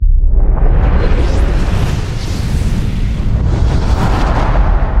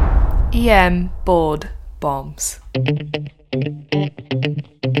EM board bombs.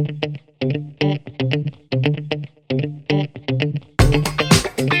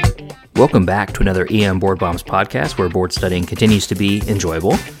 Welcome back to another EM Board Bombs podcast where board studying continues to be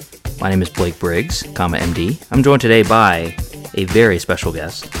enjoyable. My name is Blake Briggs, MD. I'm joined today by a very special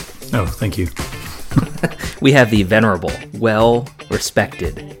guest. Oh, thank you. We have the venerable,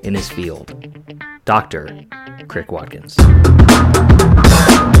 well-respected in his field, Dr. Crick Watkins.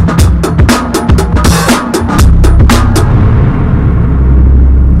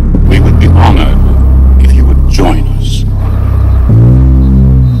 We would be honored if you would join us.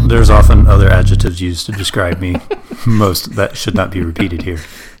 There's often other adjectives used to describe me. Most that should not be repeated here.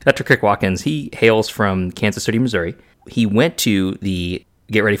 Dr. Crick Watkins, he hails from Kansas City, Missouri. He went to the,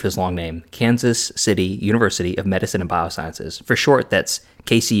 get ready for this long name, Kansas City University of Medicine and Biosciences. For short, that's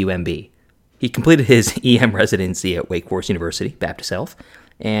KCUMB. He completed his EM residency at Wake Forest University, Baptist Health,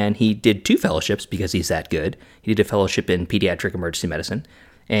 and he did 2 fellowships because he's that good. He did a fellowship in pediatric emergency medicine,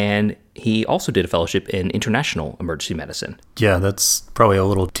 and he also did a fellowship in international emergency medicine. Yeah, that's probably a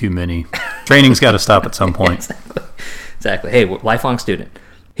little too many. Training's got to stop at some point. Exactly. Hey, lifelong student.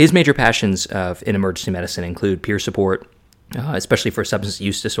 His major passions in emergency medicine include peer support, especially for substance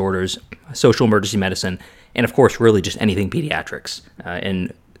use disorders, social emergency medicine, and of course, really just anything pediatrics.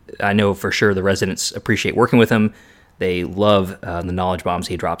 And I know for sure the residents appreciate working with him. They love the knowledge bombs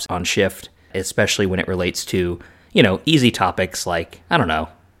he drops on shift, especially when it relates to, easy topics like,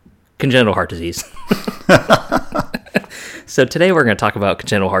 congenital heart disease. So today we're going to talk about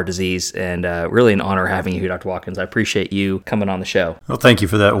congenital heart disease, and really an honor having you here, Dr. Watkins. I appreciate you coming on the show. Well, thank you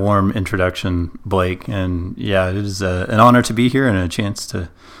for that warm introduction, Blake. And yeah, it is an honor to be here and a chance to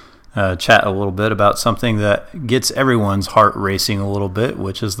chat a little bit about something that gets everyone's heart racing a little bit,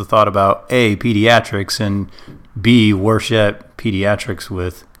 which is the thought about A, pediatrics, and B, worse yet, pediatrics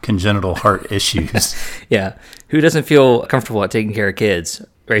with congenital heart issues. Yeah. Who doesn't feel comfortable at taking care of kids?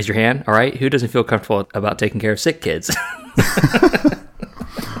 Raise your hand. All right. Who doesn't feel comfortable about taking care of sick kids?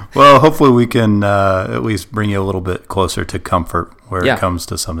 Well, hopefully we can at least bring you a little bit closer to comfort where it comes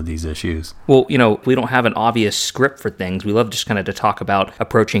to some of these issues. Well, we don't have an obvious script for things. We love just kind of to talk about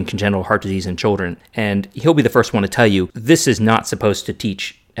approaching congenital heart disease in children. And he'll be the first one to tell you this is not supposed to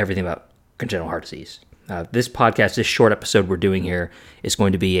teach everything about congenital heart disease. This podcast, this short episode we're doing here, is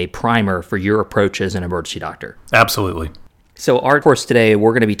going to be a primer for your approach as an emergency doctor. Absolutely. So our course today,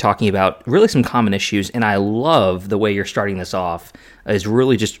 we're going to be talking about really some common issues, and I love the way you're starting this off, is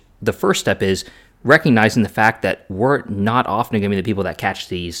really just the first step is recognizing the fact that we're not often going to be the people that catch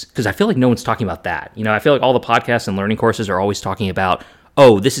these, because I feel like no one's talking about that. I feel like all the podcasts and learning courses are always talking about,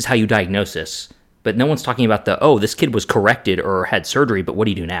 this is how you diagnose this, but no one's talking about this kid was corrected or had surgery, but what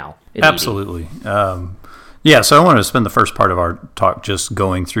do you do now? Absolutely. So I wanted to spend the first part of our talk just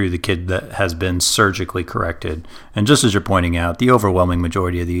going through the kid that has been surgically corrected. And just as you're pointing out, the overwhelming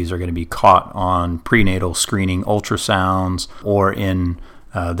majority of these are going to be caught on prenatal screening ultrasounds or in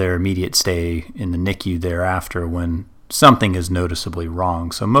their immediate stay in the NICU thereafter when something is noticeably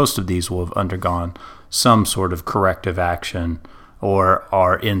wrong. So most of these will have undergone some sort of corrective action or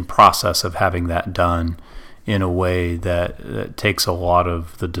are in process of having that done in a way that takes a lot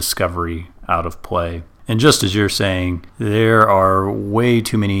of the discovery out of play. And just as you're saying, there are way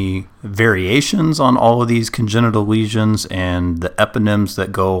too many variations on all of these congenital lesions and the eponyms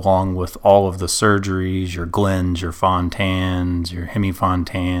that go along with all of the surgeries, your Glens, your Fontans, your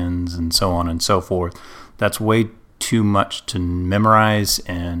Hemifontans, and so on and so forth. That's way too much to memorize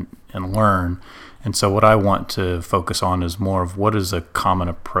and learn. And so what I want to focus on is more of what is a common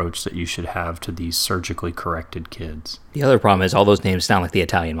approach that you should have to these surgically corrected kids. The other problem is all those names sound like the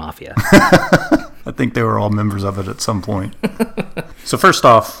Italian mafia. I think they were all members of it at some point. So first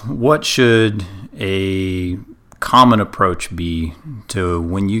off, what should a common approach be to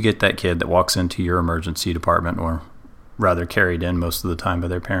when you get that kid that walks into your emergency department, or rather carried in most of the time by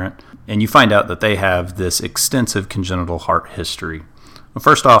their parent, and you find out that they have this extensive congenital heart history? Well,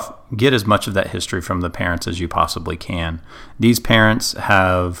 first off, get as much of that history from the parents as you possibly can. These parents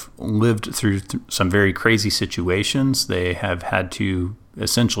have lived through some very crazy situations. They have had to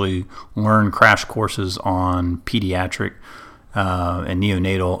essentially learn crash courses on pediatric and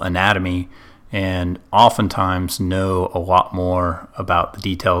neonatal anatomy, and oftentimes know a lot more about the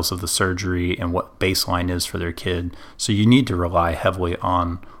details of the surgery and what baseline is for their kid. So you need to rely heavily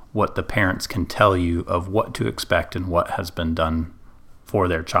on what the parents can tell you of what to expect and what has been done for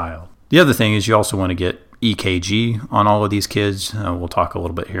their child. The other thing is you also want to get EKG on all of these kids. We'll talk a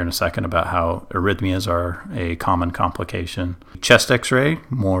little bit here in a second about how arrhythmias are a common complication. Chest x-ray,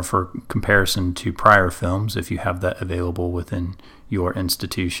 more for comparison to prior films if you have that available within your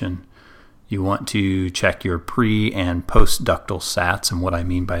institution. You want to check your pre- and post-ductal sats, and what I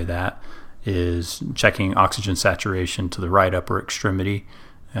mean by that is checking oxygen saturation to the right upper extremity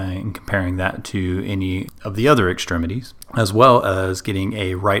and comparing that to any of the other extremities, as well as getting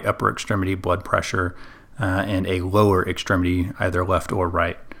a right upper extremity blood pressure and a lower extremity, either left or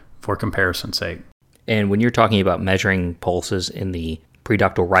right, for comparison's sake. And when you're talking about measuring pulses in the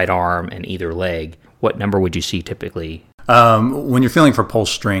preductal right arm and either leg, what number would you see typically? When you're feeling for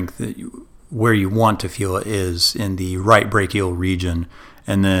pulse strength, where you want to feel it is in the right brachial region,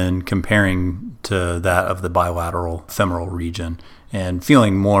 and then comparing to that of the bilateral femoral region, and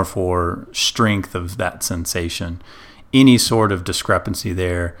feeling more for strength of that sensation. Any sort of discrepancy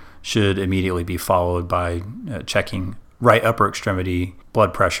there should immediately be followed by checking right upper extremity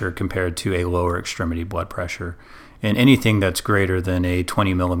blood pressure compared to a lower extremity blood pressure. And anything that's greater than a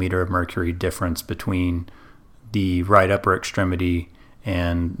 20 millimeter of mercury difference between the right upper extremity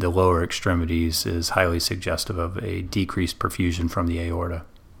and the lower extremities is highly suggestive of a decreased perfusion from the aorta.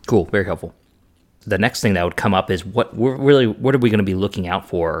 Cool, very helpful. The next thing that would come up is what are we going to be looking out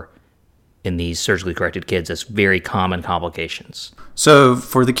for in these surgically corrected kids as very common complications? So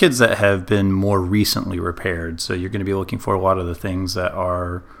for the kids that have been more recently repaired, so you're going to be looking for a lot of the things that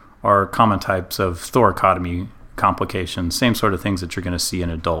are common types of thoracotomy complications, same sort of things that you're going to see in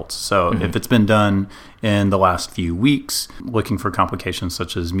adults. So if it's been done in the last few weeks, looking for complications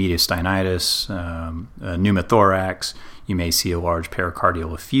such as mediastinitis, pneumothorax, you may see a large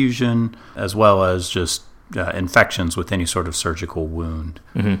pericardial effusion, as well as just infections with any sort of surgical wound.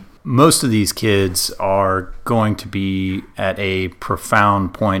 Most of these kids are going to be at a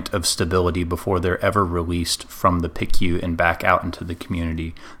profound point of stability before they're ever released from the PICU and back out into the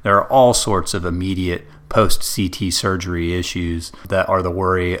community. There are all sorts of immediate post-CT surgery issues that are the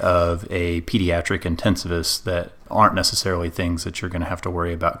worry of a pediatric intensivist that aren't necessarily things that you're going to have to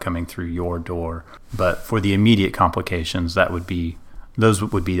worry about coming through your door. But for the immediate complications, those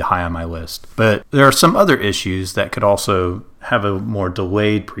would be high on my list. But there are some other issues that could also have a more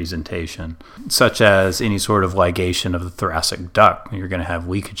delayed presentation, such as any sort of ligation of the thoracic duct. You're going to have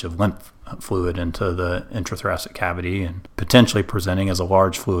leakage of lymph fluid into the intrathoracic cavity and potentially presenting as a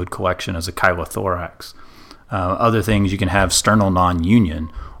large fluid collection as a chylothorax. Other things, you can have sternal non-union,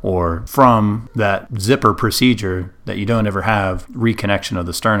 or from that zipper procedure that you don't ever have reconnection of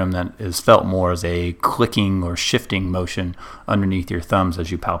the sternum that is felt more as a clicking or shifting motion underneath your thumbs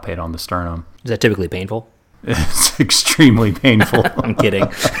as you palpate on the sternum. Is that typically painful? It's extremely painful. I'm kidding.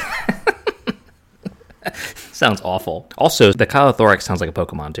 Sounds awful. Also, the chylothorax sounds like a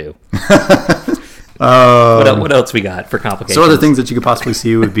Pokemon too. What else we got for complications? So other things that you could possibly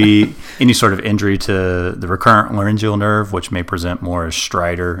see would be any sort of injury to the recurrent laryngeal nerve, which may present more as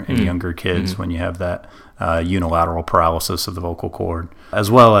stridor in younger kids when you have that unilateral paralysis of the vocal cord,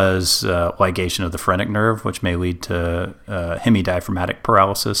 as well as ligation of the phrenic nerve, which may lead to hemidiaphragmatic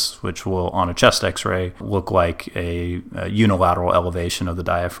paralysis, which will, on a chest x-ray, look like a unilateral elevation of the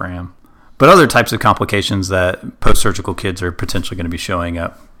diaphragm. But other types of complications that post-surgical kids are potentially going to be showing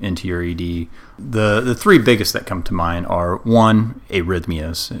up into your ED, the three biggest that come to mind are, one,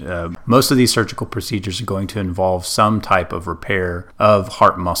 arrhythmias. Most of these surgical procedures are going to involve some type of repair of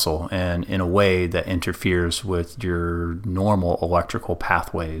heart muscle, and in a way that interferes with your normal electrical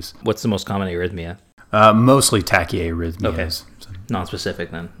pathways. What's the most common arrhythmia? Mostly tachyarrhythmias. Okay.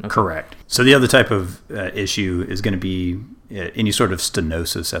 Non-specific then. Okay. Correct. So the other type of issue is going to be any sort of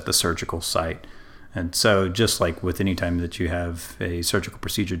stenosis at the surgical site. And so just like with any time that you have a surgical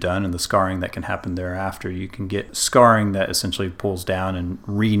procedure done and the scarring that can happen thereafter, you can get scarring that essentially pulls down and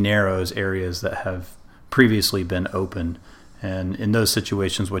re-narrows areas that have previously been opened. And in those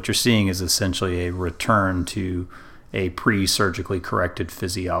situations, what you're seeing is essentially a return to a pre-surgically corrected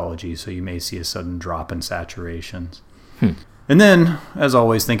physiology. So you may see a sudden drop in saturations. And then, as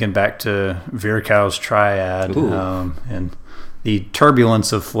always, thinking back to Virchow's triad and the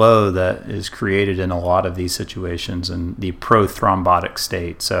turbulence of flow that is created in a lot of these situations and the prothrombotic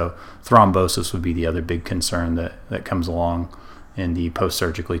state. So thrombosis would be the other big concern that comes along in the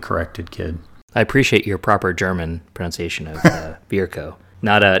post-surgically corrected kid. I appreciate your proper German pronunciation of Virchow.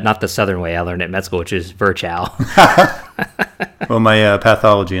 Not the southern way I learned at med school, which is Virchow. Well, my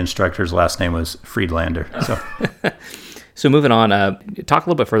pathology instructor's last name was Friedlander. So moving on, talk a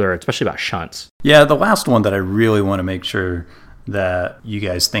little bit further, especially about shunts. Yeah, the last one that I really want to make sure that you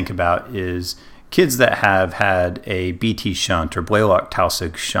guys think about is kids that have had a BT shunt or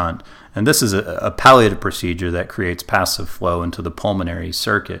Blalock-Taussig shunt. And this is a palliative procedure that creates passive flow into the pulmonary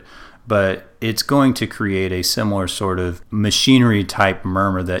circuit. But it's going to create a similar sort of machinery-type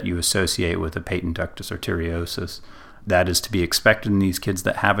murmur that you associate with a patent ductus arteriosus. That is to be expected in these kids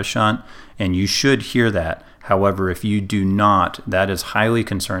that have a shunt, and you should hear that. However, if you do not, that is highly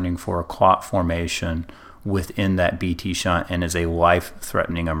concerning for a clot formation within that BT shunt and is a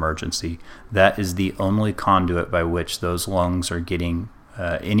life-threatening emergency. That is the only conduit by which those lungs are getting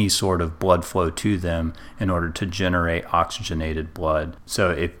any sort of blood flow to them in order to generate oxygenated blood.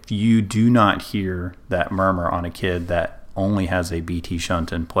 So if you do not hear that murmur on a kid that only has a BT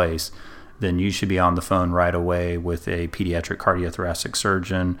shunt in place, then you should be on the phone right away with a pediatric cardiothoracic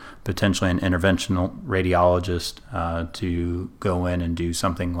surgeon, potentially an interventional radiologist, to go in and do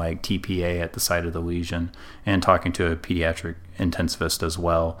something like TPA at the site of the lesion, and talking to a pediatric intensivist as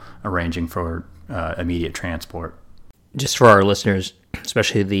well, arranging for immediate transport. Just for our listeners,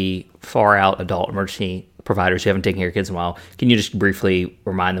 especially the far out adult emergency providers who haven't taken care of kids in a while, can you just briefly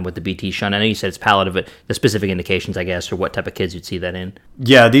remind them what the BT shunt? I know you said it's palliative, but the specific indications, I guess, or what type of kids you'd see that in?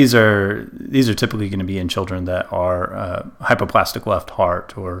 Yeah, these are typically going to be in children that are hypoplastic left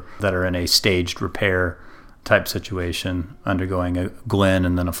heart, or that are in a staged repair type situation, undergoing a Glenn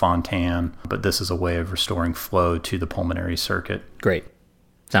and then a Fontan. But this is a way of restoring flow to the pulmonary circuit. Great.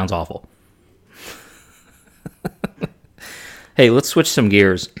 Sounds awful. Hey, let's switch some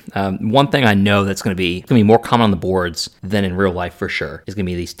gears. One thing I know that's going to be more common on the boards than in real life for sure is going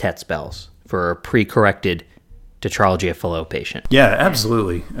to be these TET spells for a pre-corrected tetralogy of Fallot patient. Yeah,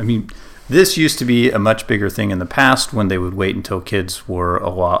 absolutely. I mean, this used to be a much bigger thing in the past, when they would wait until kids were a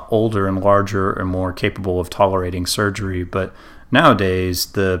lot older and larger and more capable of tolerating surgery. But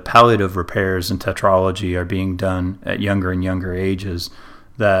nowadays, the palliative repairs in tetralogy are being done at younger and younger ages,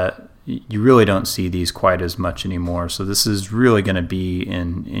 that you really don't see these quite as much anymore. So this is really going to be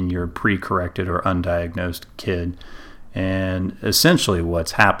in your pre-corrected or undiagnosed kid. And essentially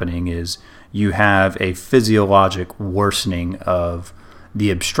what's happening is you have a physiologic worsening of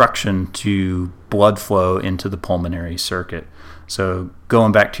the obstruction to blood flow into the pulmonary circuit. So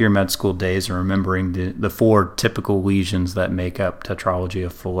going back to your med school days and remembering the four typical lesions that make up tetralogy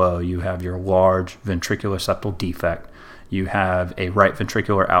of Fallot, you have your large ventricular septal defect, you have a right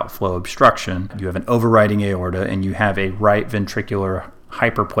ventricular outflow obstruction, you have an overriding aorta, and you have a right ventricular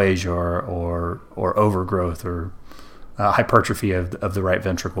hyperplasia or overgrowth or hypertrophy of the right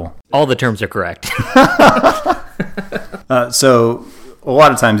ventricle. All the terms are correct. So a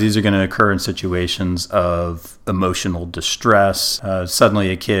lot of times these are going to occur in situations of emotional distress.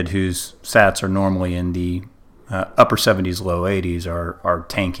 Suddenly a kid whose SATs are normally in the upper 70s, low 80s are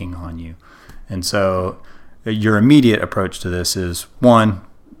tanking on you. And so your immediate approach to this is, one,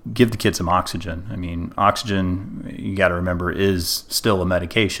 give the kid some oxygen. I mean, oxygen, you got to remember, is still a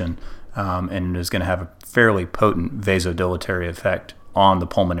medication, and is going to have a fairly potent vasodilatory effect on the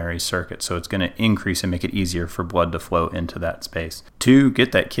pulmonary circuit. So it's going to increase and make it easier for blood to flow into that space. Two,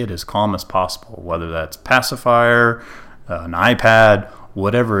 get that kid as calm as possible, whether that's pacifier, an iPad,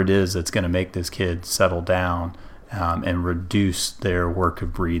 whatever it is that's going to make this kid settle down and reduce their work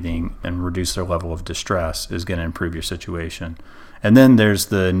of breathing and reduce their level of distress is going to improve your situation. And then there's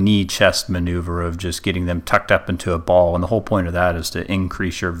the knee-chest maneuver of just getting them tucked up into a ball. And the whole point of that is to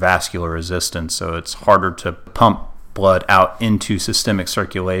increase your vascular resistance, so it's harder to pump blood out into systemic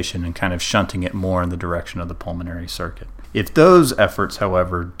circulation and kind of shunting it more in the direction of the pulmonary circuit. If those efforts,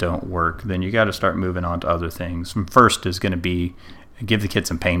 however, don't work, then you got to start moving on to other things. And first is going to be give the kid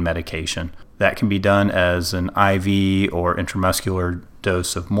some pain medication. That can be done as an IV or intramuscular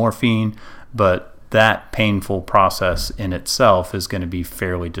dose of morphine, but that painful process in itself is going to be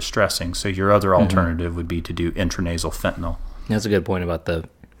fairly distressing. So your other alternative would be to do intranasal fentanyl. That's a good point about the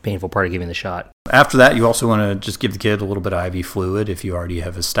painful part of giving the shot. After that, you also want to just give the kid a little bit of IV fluid if you already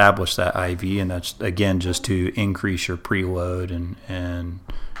have established that IV, and that's, again, just to increase your preload and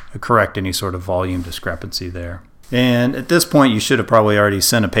correct any sort of volume discrepancy there. And at this point, you should have probably already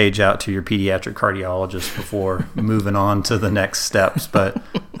sent a page out to your pediatric cardiologist before moving on to the next steps. But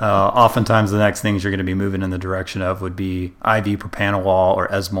oftentimes the next things you're going to be moving in the direction of would be IV propanolol or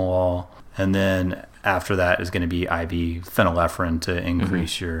esmolol. And then after that is going to be IV phenylephrine to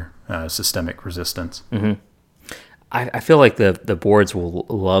increase your systemic resistance. I feel like the boards will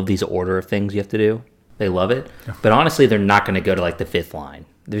love these order of things you have to do. They love it. But honestly, they're not going to go to like the fifth line.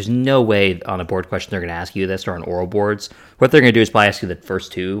 There's no way on a board question they're going to ask you this, or on oral boards. What they're going to do is probably ask you the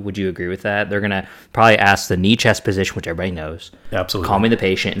first two. Would you agree with that? They're going to probably ask the knee-chest position, which everybody knows. Absolutely. Calming the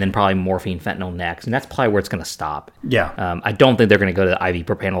patient, and then probably morphine, fentanyl next. And that's probably where it's going to stop. Yeah. I don't think they're going to go to the IV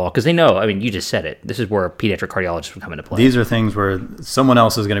propanolol, because they know, I mean, you just said it. This is where a pediatric cardiologist would come into play. These are things where someone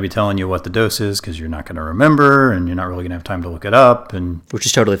else is going to be telling you what the dose is, because you're not going to remember, and you're not really going to have time to look it up. And which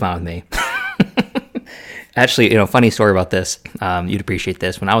is totally fine with me. Actually, funny story about this. You'd appreciate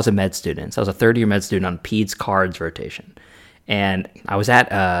this. When I was a med student, so I was a third-year med student on PEDS cards rotation, and I was at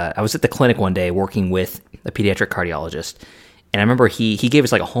the clinic one day working with a pediatric cardiologist, and I remember he gave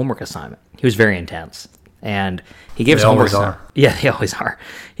us like a homework assignment. He was very intense, and he gave us homework. Yeah, they always are.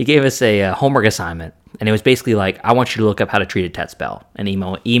 He gave us a homework assignment, and it was basically like, I want you to look up how to treat a TET spell and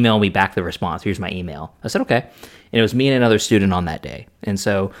email me back the response. Here's my email. I said, okay. And it was me and another student on that day. And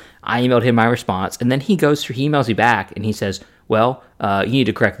so I emailed him my response, and then he emails me back, and he says, well, you need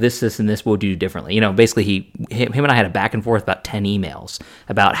to correct this, and this, we'll do differently. Basically him and I had a back and forth about 10 emails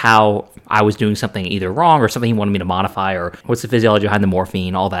about how I was doing something either wrong or something he wanted me to modify, or what's the physiology behind the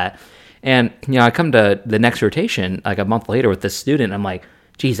morphine, all that. And, I come to the next rotation like a month later with this student, and I'm like,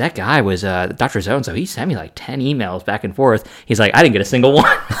 geez, that guy was Dr. So-and-so. He sent me like 10 emails back and forth. He's like, I didn't get a single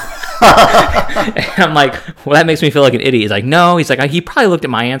one. And I'm like, well, that makes me feel like an idiot. He's like, no. He's like, he probably looked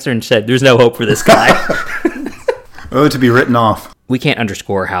at my answer and said, there's no hope for this guy. Oh, to be written off. We can't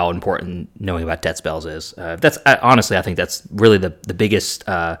underscore how important knowing about TET spells is. Honestly, I think that's really the biggest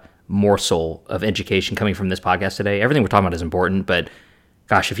morsel of education coming from this podcast today. Everything we're talking about is important, but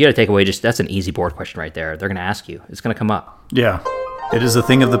gosh, if you had to take away that's an easy board question right there. They're going to ask you. It's going to come up. Yeah. It is a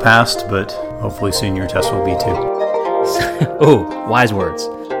thing of the past, but hopefully soon your test will be too. Oh, wise words.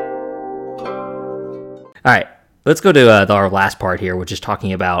 All right, let's go to our last part here, which is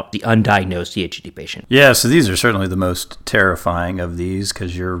talking about the undiagnosed CHD patient. Yeah, so these are certainly the most terrifying of these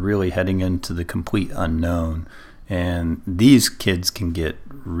because you're really heading into the complete unknown. And these kids can get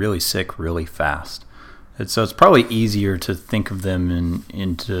really sick really fast. So it's probably easier to think of them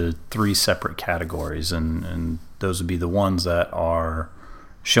into three separate categories, and those would be the ones that are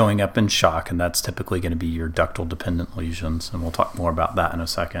showing up in shock, and that's typically going to be your ductal dependent lesions, and we'll talk more about that in a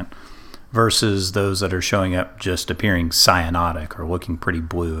second, versus those that are showing up just appearing cyanotic or looking pretty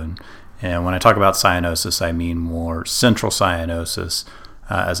blue. And when I talk about cyanosis, I mean more central cyanosis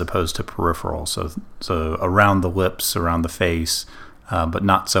as opposed to peripheral, so around the lips, around the face, but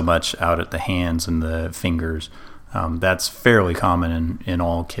not so much out at the hands and the fingers. That's fairly common in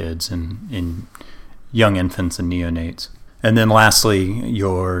all kids and in young infants and neonates. And then lastly,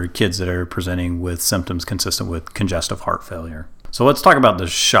 your kids that are presenting with symptoms consistent with congestive heart failure. So let's talk about the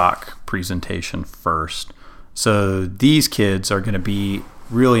shock presentation first. So these kids are going to be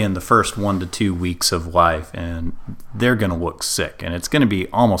really in the first 1 to 2 weeks of life, and they're going to look sick. And it's going to be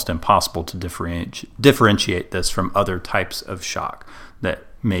almost impossible to differentiate this from other types of shock that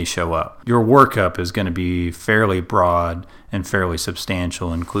may show up. Your workup is going to be fairly broad and fairly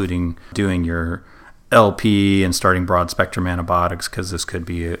substantial, including doing your LP and starting broad spectrum antibiotics, because this could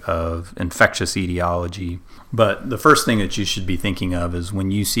be of infectious etiology. But the first thing that you should be thinking of is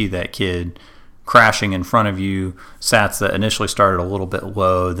when you see that kid crashing in front of you, SATs that initially started a little bit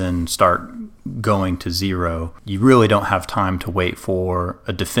low, then start going to zero, you really don't have time to wait for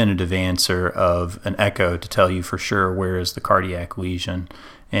a definitive answer of an echo to tell you for sure where is the cardiac lesion.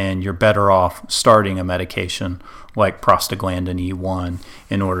 And you're better off starting a medication like prostaglandin E1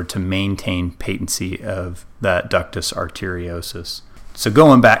 in order to maintain patency of that ductus arteriosus. So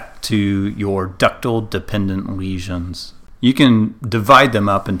going back to your ductal dependent lesions, you can divide them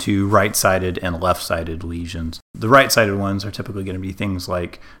up into right-sided and left-sided lesions. The right-sided ones are typically going to be things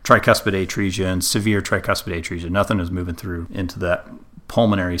like tricuspid atresia and severe tricuspid atresia. Nothing is moving through into that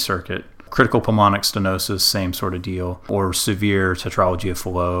pulmonary circuit. Critical pulmonic stenosis, same sort of deal, or severe tetralogy of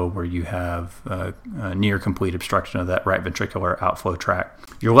Fallot, where you have a near complete obstruction of that right ventricular outflow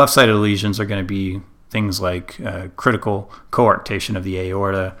tract. Your left-sided lesions are going to be things like critical coarctation of the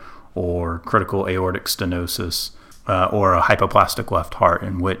aorta, or critical aortic stenosis, or a hypoplastic left heart,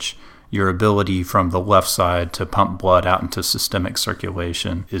 in which your ability from the left side to pump blood out into systemic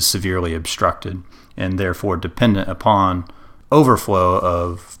circulation is severely obstructed, and therefore dependent upon overflow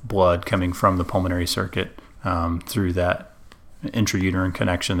of blood coming from the pulmonary circuit through that intrauterine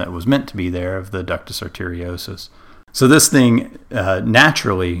connection that was meant to be there of the ductus arteriosus. So this thing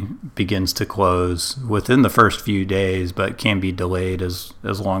naturally begins to close within the first few days, but can be delayed as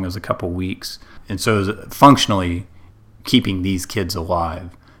long as a couple weeks. And so functionally keeping these kids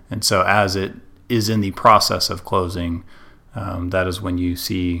alive. And so as it is in the process of closing, that is when you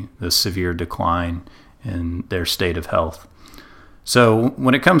see the severe decline in their state of health. So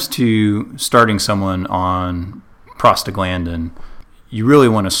when it comes to starting someone on prostaglandin, you really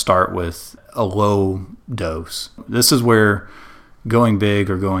want to start with a low dose. This is where going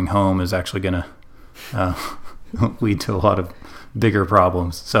big or going home is actually going to lead to a lot of bigger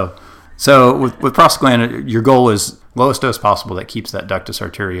problems. So with prostaglandin, your goal is lowest dose possible that keeps that ductus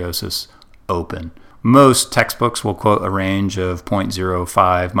arteriosus open. Most textbooks will quote a range of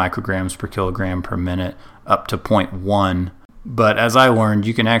 0.05 micrograms per kilogram per minute up to 0.1. But as I learned,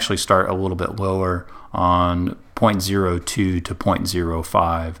 you can actually start a little bit lower on 0.02 to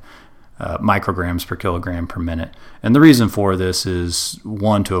 0.05 micrograms per kilogram per minute. And the reason for this is,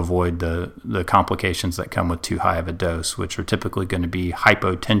 one, to avoid the complications that come with too high of a dose, which are typically going to be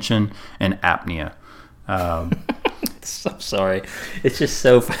hypotension and apnea. I'm sorry. It's just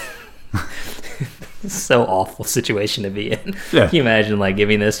so so awful situation to be in. Yeah. Can you imagine like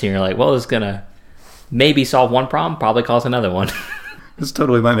giving this and you're like, well, it's going to maybe solve one problem, probably cause another one. This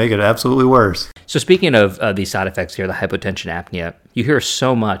totally might make it absolutely worse. So speaking of these side effects here, the hypotension, apnea, you hear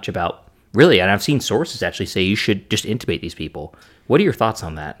so much about, really, and I've seen sources actually say you should just intubate these people. What are your thoughts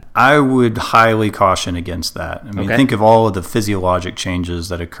on that? I would highly caution against that. I mean, Okay. think of all of the physiologic changes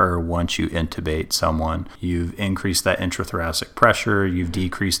that occur once you intubate someone. You've increased that intrathoracic pressure, you've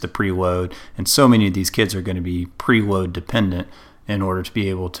decreased the preload, and so many of these kids are going to be preload dependent in order to be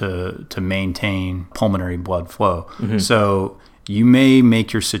able to maintain pulmonary blood flow. So you may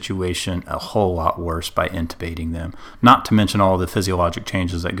make your situation a whole lot worse by intubating them, not to mention all the physiologic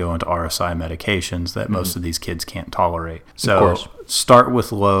changes that go into RSI medications that most of these kids can't tolerate. So course. start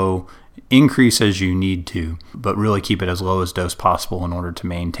with low, increase as you need to, but really keep it as low as dose possible in order to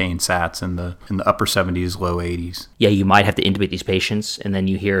maintain SATs in the upper 70s, low 80s. Yeah, you might have to intubate these patients, and then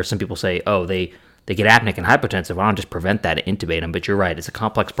you hear some people say, oh, they get apneic and hypotensive. Why don't just prevent that and intubate them? But you're right. It's a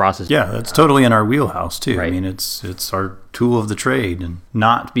complex process. Yeah, that's totally in our wheelhouse too. Right. I mean, it's our tool of the trade, and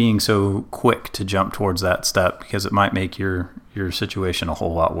not being so quick to jump towards that step, because it might make your situation a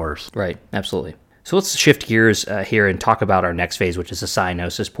whole lot worse. Right, absolutely. So let's shift gears here and talk about our next phase, which is the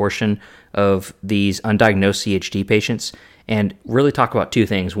cyanosis portion of these undiagnosed CHD patients, and really talk about two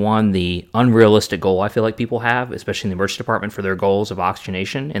things. One, the unrealistic goal I feel like people have, especially in the emergency department, for their goals of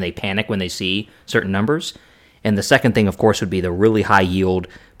oxygenation, and they panic when they see certain numbers. And the second thing, of course, would be the really high yield,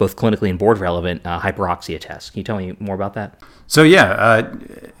 both clinically and board relevant, hyperoxia test. Can you tell me more about that? So yeah,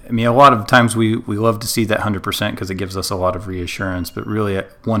 I mean, a lot of times we love to see that 100% because it gives us a lot of reassurance, but really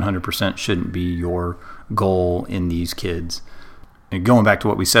 100% shouldn't be your goal in these kids. And going back to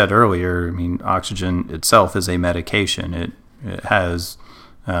what we said earlier, I mean, oxygen itself is a medication. It has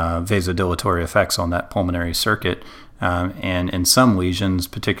vasodilatory effects on that pulmonary circuit. And in some lesions,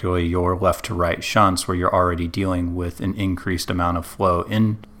 particularly your left to right shunts, where you're already dealing with an increased amount of flow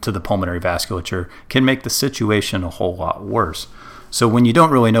into the pulmonary vasculature, can make the situation a whole lot worse. So when you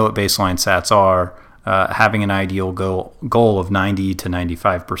don't really know what baseline SATs are, having an ideal goal of 90 to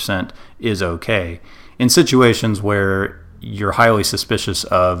 95% is okay. In situations where you're highly suspicious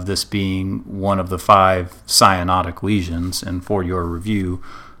of this being one of the 5 cyanotic lesions, and for your review,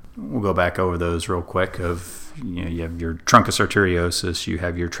 we'll go back over those real quick. You have your truncus arteriosus, you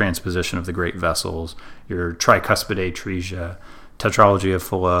have your transposition of the great vessels, your tricuspid atresia, tetralogy of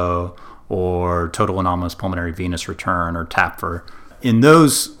Fallot, or total anomalous pulmonary venous return, or TAPFR. In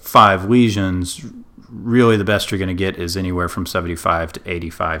those 5 lesions, really the best you're going to get is anywhere from 75 to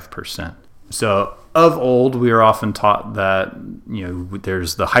 85%. So of old, we are often taught that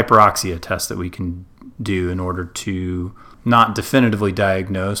there's the hyperoxia test that we can do in order to not definitively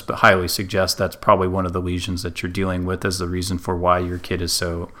diagnose, but highly suggest that's probably one of the lesions that you're dealing with as the reason for why your kid is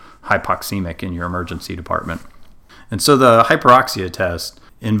so hypoxemic in your emergency department. And so the hyperoxia test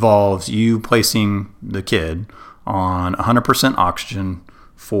involves you placing the kid on 100% oxygen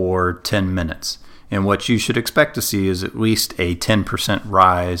for 10 minutes. And what you should expect to see is at least a 10%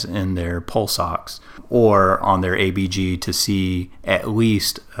 rise in their pulse ox, or on their ABG to see at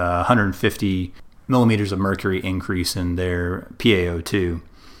least 150 millimeters of mercury increase in their PaO2.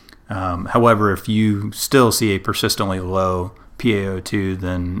 However, if you still see a persistently low PaO2,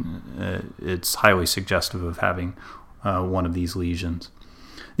 then it's highly suggestive of having one of these lesions.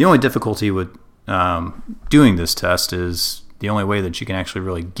 The only difficulty with doing this test is the only way that you can actually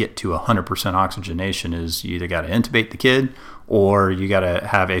really get to 100% oxygenation is you either got to intubate the kid, or you got to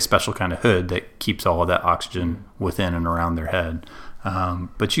have a special kind of hood that keeps all of that oxygen within and around their head.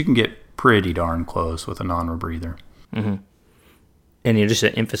 But you can get pretty darn close with a non-rebreather. Mm-hmm. And just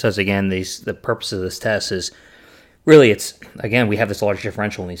to emphasize again, the purpose of this test is really, we have this large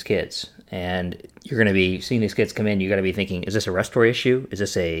differential in these kids, and you're going to be seeing these kids come in. You got to be thinking, is this a respiratory issue? Is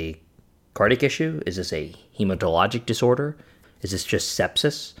this a cardiac issue? Is this a hematologic disorder? Is this just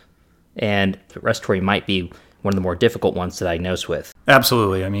sepsis? And respiratory might be one of the more difficult ones to diagnose with.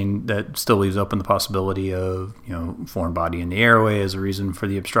 Absolutely. I mean, that still leaves open the possibility of, foreign body in the airway as a reason for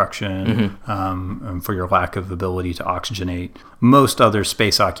the obstruction, and for your lack of ability to oxygenate. Most other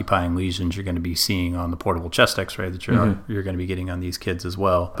space-occupying lesions you're going to be seeing on the portable chest X-ray that you're going to be getting on these kids as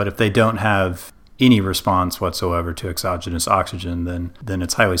well. But if they don't have any response whatsoever to exogenous oxygen, then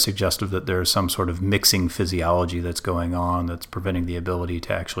it's highly suggestive that there's some sort of mixing physiology that's going on that's preventing the ability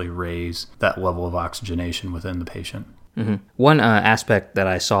to actually raise that level of oxygenation within the patient. Mm-hmm. One aspect that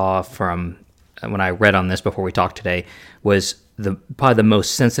I saw from when I read on this before we talked today was probably the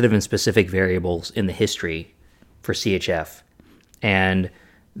most sensitive and specific variables in the history for CHF. And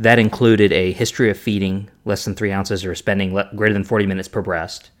that included a history of feeding less than 3 ounces or spending greater than 40 minutes per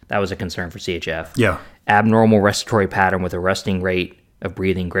breast. That was a concern for CHF. Yeah. Abnormal respiratory pattern with a resting rate of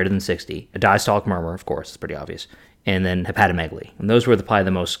breathing greater than 60. A diastolic murmur, of course, it's pretty obvious. And then hepatomegaly. And those were probably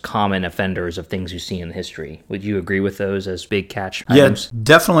the most common offenders of things you see in the history. Would you agree with those as big catch items? Yeah,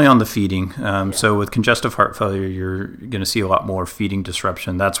 definitely on the feeding. So with congestive heart failure, you're going to see a lot more feeding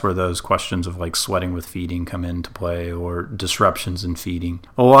disruption. That's where those questions of like sweating with feeding come into play, or disruptions in feeding.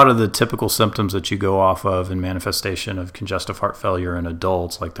 A lot of the typical symptoms that you go off of in manifestation of congestive heart failure in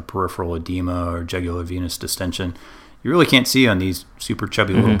adults, like the peripheral edema or jugular venous distension, you really can't see on these super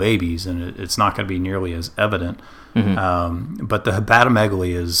chubby little babies, and it's not going to be nearly as evident. But the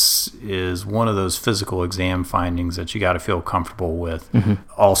hepatomegaly is one of those physical exam findings that you got to feel comfortable with.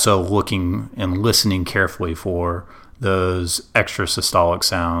 Also looking and listening carefully for those extra systolic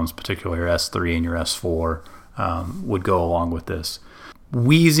sounds, particularly your S3 and your S4, would go along with this.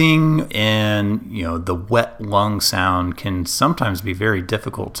 Wheezing and the wet lung sound can sometimes be very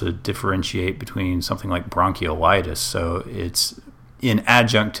difficult to differentiate between something like bronchiolitis. So it's in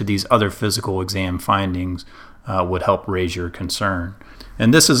adjunct to these other physical exam findings would help raise your concern.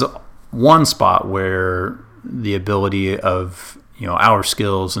 And this is one spot where the ability of our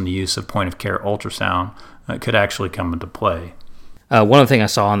skills and the use of point of care ultrasound could actually come into play. One of the things I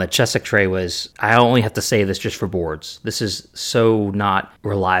saw on the chest x-ray was, I only have to say this just for boards, this is so not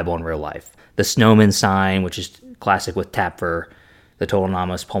reliable in real life. The snowman sign, which is classic with TAPFIR, the total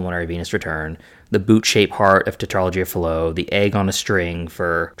anomalous pulmonary venous return, the boot-shaped heart of tetralogy of Fallot, the egg on a string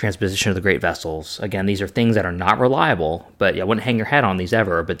for transposition of the great vessels. Again, these are things that are not reliable, but I wouldn't hang your head on these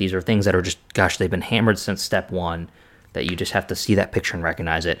ever, but these are things that are just, gosh, they've been hammered since step one, that you just have to see that picture and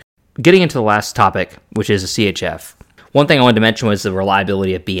recognize it. Getting into the last topic, which is a CHF. One thing I wanted to mention was the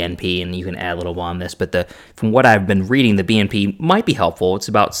reliability of BNP, and you can add a little on this, but from what I've been reading, the BNP might be helpful. It's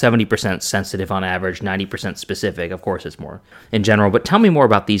about 70% sensitive on average, 90% specific. Of course, it's more in general. But tell me more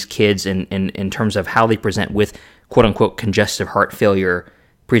about these kids in terms of how they present with quote-unquote congestive heart failure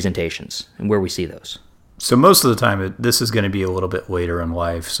presentations and where we see those. So most of the time, this is going to be a little bit later in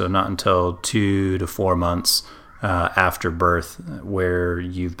life, so not until 2 to 4 months after birth, where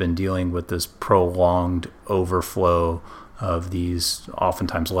you've been dealing with this prolonged overflow of these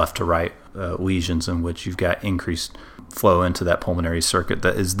oftentimes left to right lesions, in which you've got increased flow into that pulmonary circuit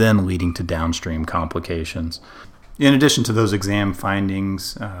that is then leading to downstream complications. In addition to those exam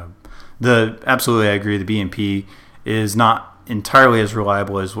findings, absolutely I agree, the BNP is not entirely as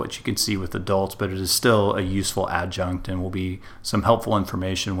reliable as what you can see with adults, but it is still a useful adjunct and will be some helpful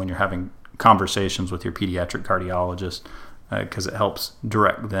information when you're having conversations with your pediatric cardiologist, because it helps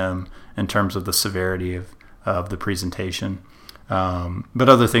direct them in terms of the severity of the presentation. But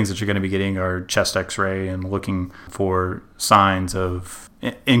other things that you're going to be getting are chest x-ray and looking for signs of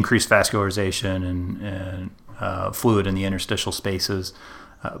increased vascularization and fluid in the interstitial spaces.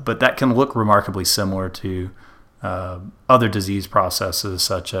 But that can look remarkably similar to other disease processes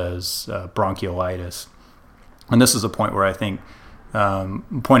such as bronchiolitis. And this is a point where I think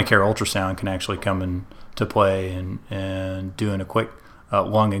point of care ultrasound can actually come into play, and doing a quick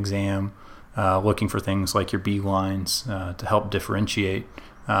lung exam, looking for things like your B lines to help differentiate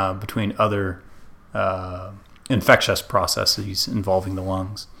between other infectious processes involving the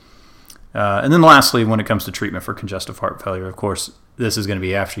lungs. And then lastly, when it comes to treatment for congestive heart failure, of course, this is going to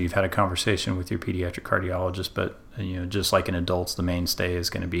be after you've had a conversation with your pediatric cardiologist, but just like in adults, the mainstay is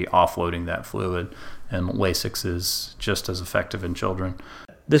going to be offloading that fluid, and Lasix is just as effective in children.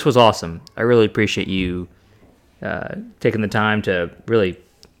 This was awesome. I really appreciate you taking the time to really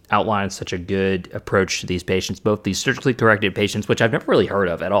outline such a good approach to these patients, both these surgically corrected patients, which I've never really heard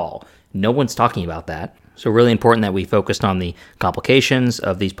of at all. No one's talking about that. So really important that we focused on the complications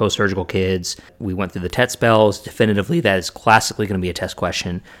of these post-surgical kids. We went through the TET spells. Definitively, that is classically going to be a test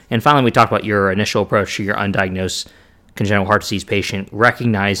question. And finally, we talked about your initial approach to your undiagnosed congenital heart disease patient,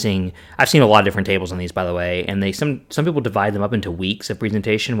 recognizing, I've seen a lot of different tables on these, by the way, and some people divide them up into weeks of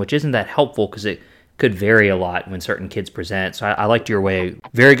presentation, which isn't that helpful because it could vary a lot when certain kids present. So I liked your way.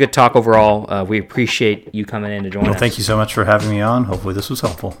 Very good talk overall. We appreciate you coming in to join us. Thank you so much for having me on. Hopefully this was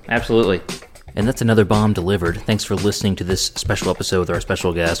helpful. Absolutely. And that's another bomb delivered. Thanks for listening to this special episode with our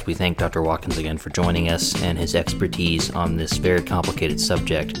special guest. We thank Dr. Watkins again for joining us and his expertise on this very complicated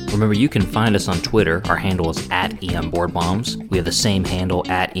subject. Remember, you can find us on Twitter. Our handle is @EMBoardBombs. We have the same handle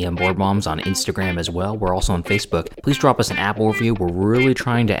 @EMBoardBombs on Instagram as well. We're also on Facebook. Please drop us an Apple review. We're really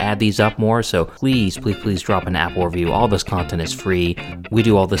trying to add these up more, so please drop an Apple review. All this content is free. We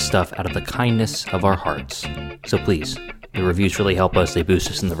do all this stuff out of the kindness of our hearts. So please, the reviews really help us. They boost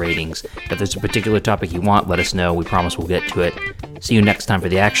us in the ratings. If there's a particular topic you want, let us know. We promise we'll get to it. See you next time for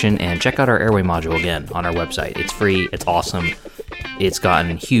the action, and check out our Airway module again on our website. It's free. It's awesome. It's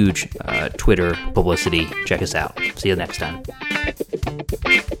gotten huge Twitter publicity. Check us out. See you next time.